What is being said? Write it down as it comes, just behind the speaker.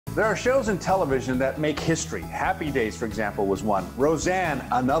There are shows in television that make history. Happy Days, for example, was one. Roseanne,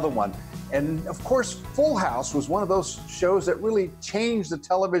 another one. And of course, Full House was one of those shows that really changed the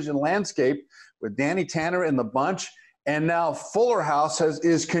television landscape with Danny Tanner and the bunch. And now Fuller House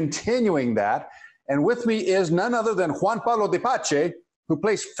is continuing that. And with me is none other than Juan Pablo Di Pace, who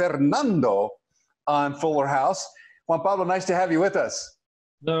plays Fernando on Fuller House. Juan Pablo, nice to have you with us.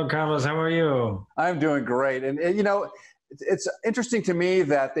 Hello, Carlos. How are you? I'm doing great. And you know, it's interesting to me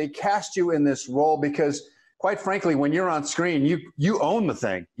that they cast you in this role because, quite frankly, when you're on screen, you own the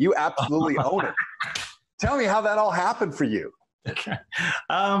thing. You absolutely own it. Tell me how that all happened for you. Okay.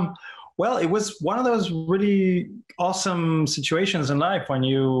 Well, it was one of those really awesome situations in life when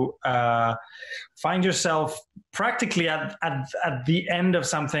you find yourself practically at the end of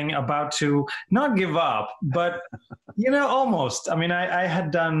something, about to not give up, but, you know, almost. I mean, I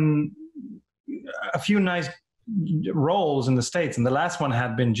had done a few nice roles in the States, and the last one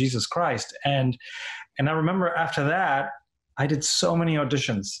had been Jesus Christ. And I remember after that, I did so many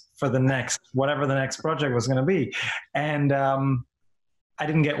auditions for the next, whatever the next project was going to be. And I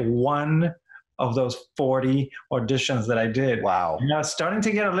didn't get one of those 40 auditions that I did. Wow. And I was starting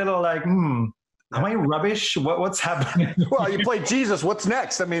to get a little like, am I rubbish? What's happening? Well, you played Jesus. What's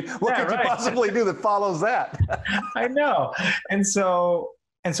next? I mean, what could you possibly do that follows that? I know. And so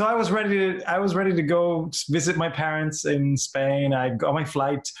I was ready to go visit my parents in Spain. I got my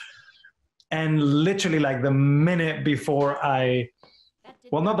flight, and literally like the minute before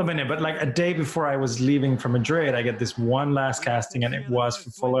not the minute, but like a day before I was leaving for Madrid, I get this one last casting, and it was for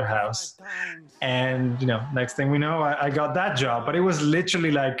Fuller House. And, you know, next thing we know, I got that job, but it was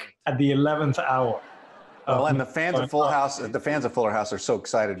literally like at the 11th hour. Well, and the fans of Full House, the fans of Fuller House are so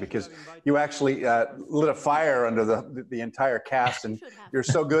excited because you actually lit a fire under the entire cast, and you're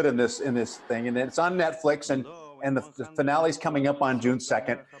so good in this thing. And it's on Netflix, and the finale's coming up on June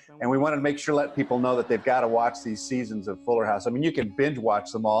 2nd. And we wanted to make sure, let people know that they've got to watch these seasons of Fuller House. I mean, you can binge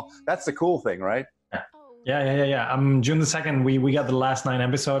watch them all. That's the cool thing, right? Yeah. June the 2nd, we got the last 9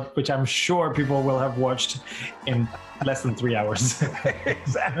 episodes, which I'm sure people will have watched in less than 3 hours.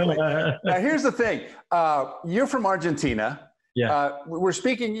 Exactly. Now, here's the thing. You're from Argentina. Yeah. We're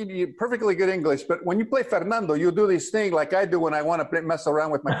speaking you perfectly good English, but when you play Fernando, you do this thing like I do when I want to mess around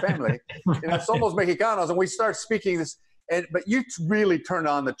with my family. Right. You know, somos Mexicanos, and we start speaking this. But you really turn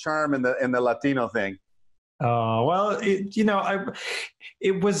on the charm in the Latino thing. Well,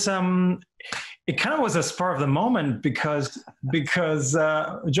 it was. It kind of was a spur of the moment because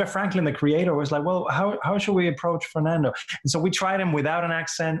Jeff Franklin, the creator, was like, well, how should we approach Fernando? And so we tried him without an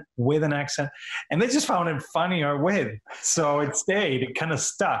accent, with an accent, and they just found it funnier with. So it stayed. It kind of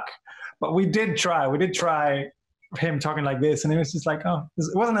stuck. But we did try him talking like this, and it was just like, oh,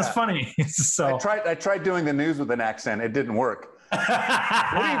 it wasn't as funny. So I tried doing the news with an accent. It didn't work.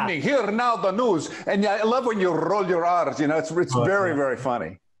 Good evening. Here now the news, and I love when you roll your R's. You know, it's very, very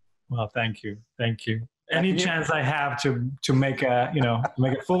funny. Well, thank you. Any chance I have to make a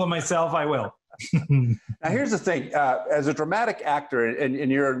fool of myself, I will. Now, here's the thing: as a dramatic actor,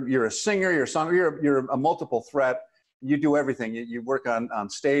 and you're a singer, you're a songwriter, you're a multiple threat. You do everything. You work on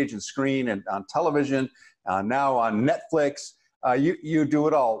stage and screen and on television. Now on Netflix, you do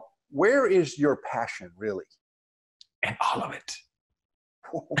it all. Where is your passion, really? And all of it.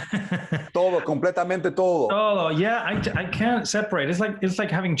 Todo, completamente todo. Todo, yeah. I can't separate. It's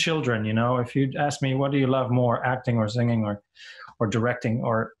like having children. You know, if you ask me, what do you love more, acting or singing or directing,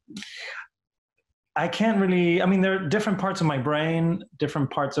 or I can't really. I mean, there are different parts of my brain,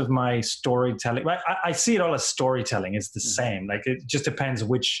 different parts of my storytelling. I see it all as storytelling. It's the same. Like, it just depends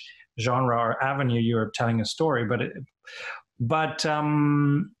which genre or avenue you're telling a story, but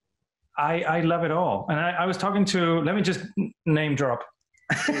I love it all. And I was talking to, let me just name drop.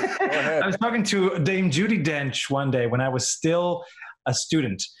 I was talking to Dame Judi Dench one day when I was still a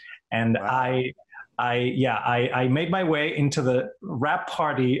student, and wow. I made my way into the wrap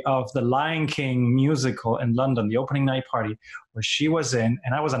party of the Lion King musical in London, the opening night party, where she was in,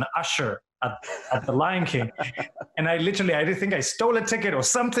 and I was an usher at the Lion King. And I didn't think I stole a ticket or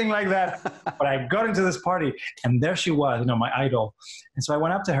something like that, but I got into this party, and there she was, you know, my idol. And so I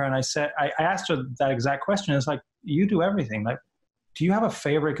went up to her and I asked her that exact question. It's like, you do everything. Like, do you have a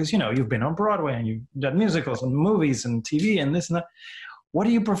favorite? Because, you know, you've been on Broadway and you've done musicals and movies and TV and this and that. What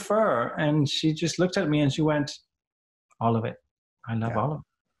do you prefer? And she just looked at me and she went, all of it. I love all of it.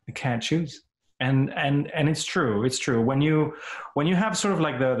 I can't choose. And it's true. It's true. When you have sort of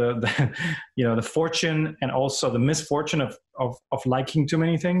like the you know, the fortune and also the misfortune of liking too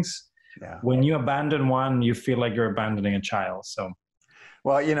many things, when you abandon one, you feel like you're abandoning a child. So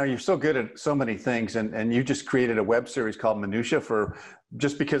Well, you know, you're so good at so many things, and you just created a web series called Minutiae for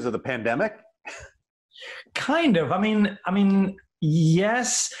just because of the pandemic. Kind of. I mean,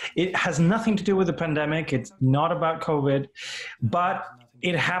 yes, it has nothing to do with the pandemic. It's not about COVID, but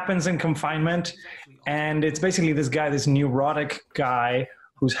it happens in confinement. And it's basically this guy, this neurotic guy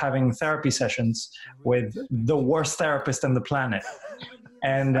who's having therapy sessions with the worst therapist on the planet.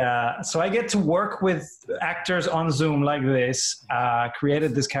 And so I get to work with actors on Zoom like this,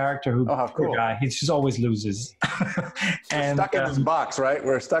 created this character who, poor guy, he just always loses. And stuck in this box, right?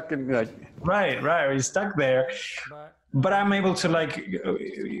 We're stuck in Right. He's stuck there. But I'm able to like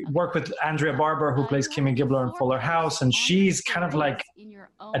work with Andrea Barber, who plays Kimmy Gibbler in Fuller House, and she's kind of like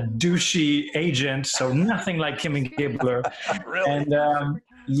a douchey agent, so nothing like Kimmy Gibbler. Really? And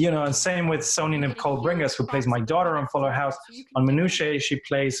you know, and same with Sonia Nicole Bringas, who plays my daughter on Fuller House. On Minutiae, she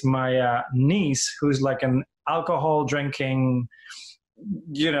plays my niece, who's like an alcohol drinking,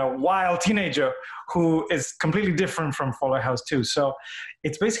 you know, wild teenager who is completely different from Fuller House too. So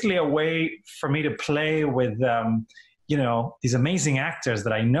it's basically a way for me to play with, you know, these amazing actors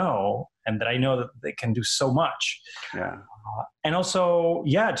that I know, and that I know that they can do so much. Yeah. And also,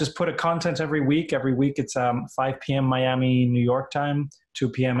 yeah, just put a content every week. Every week it's 5 p.m. Miami, New York time, 2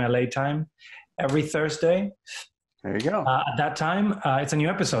 p.m. LA time, every Thursday. There you go. At that time, it's a new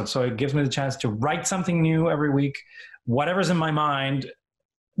episode. So it gives me the chance to write something new every week. Whatever's in my mind,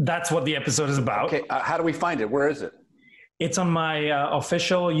 that's what the episode is about. Okay, how do we find it? Where is it? It's on my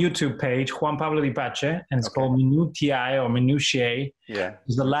official YouTube page, Juan Pablo Di Pace, and it's called Minutiae or Minutiae. Yeah.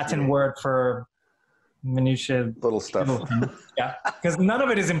 It's the Latin word for minutiae. Little stuff. Yeah, because none of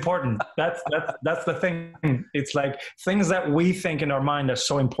it is important. That's the thing. It's like things that we think in our mind are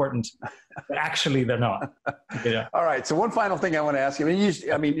so important, but actually they're not. Yeah. All right. So one final thing I want to ask you.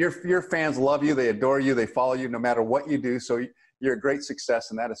 I mean, your fans love you. They adore you. They follow you no matter what you do. So you're a great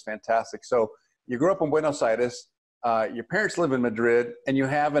success, and that is fantastic. So you grew up in Buenos Aires. Your parents live in Madrid, and you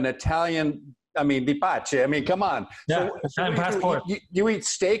have an Italian, Di Pace. I mean, come on. Yeah, so Italian passport. You eat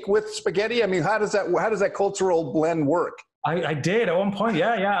steak with spaghetti? I mean, how does that cultural blend work? I did at one point.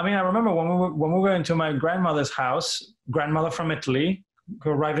 Yeah. I mean, I remember when we were into my grandmother's house, grandmother from Italy, who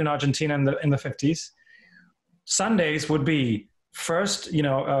arrived in Argentina in the 50s. Sundays would be first, you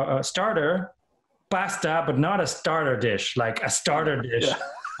know, a starter, pasta, but not a starter dish, like a starter dish. Yeah.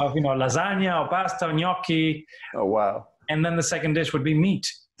 Of, you know, lasagna or pasta or gnocchi. Oh, wow. And then the second dish would be meat.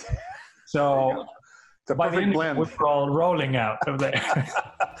 So it's a perfect blend. We're all rolling out of there.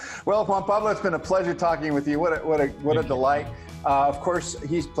 Well, Juan Pablo, it's been a pleasure talking with you. What a delight. Of course,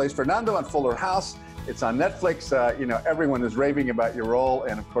 he plays Fernando on Fuller House. It's on Netflix. You know, everyone is raving about your role.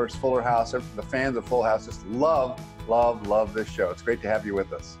 And of course, Fuller House, the fans of Full House just love this show. It's great to have you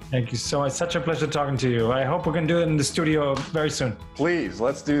with us. Thank you so much. Such a pleasure talking to you. I hope we can do it in the studio very soon. Please,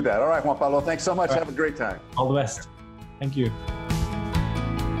 let's do that. All right, Juan Pablo, thanks so much. Have a great time. All the best. Thank you.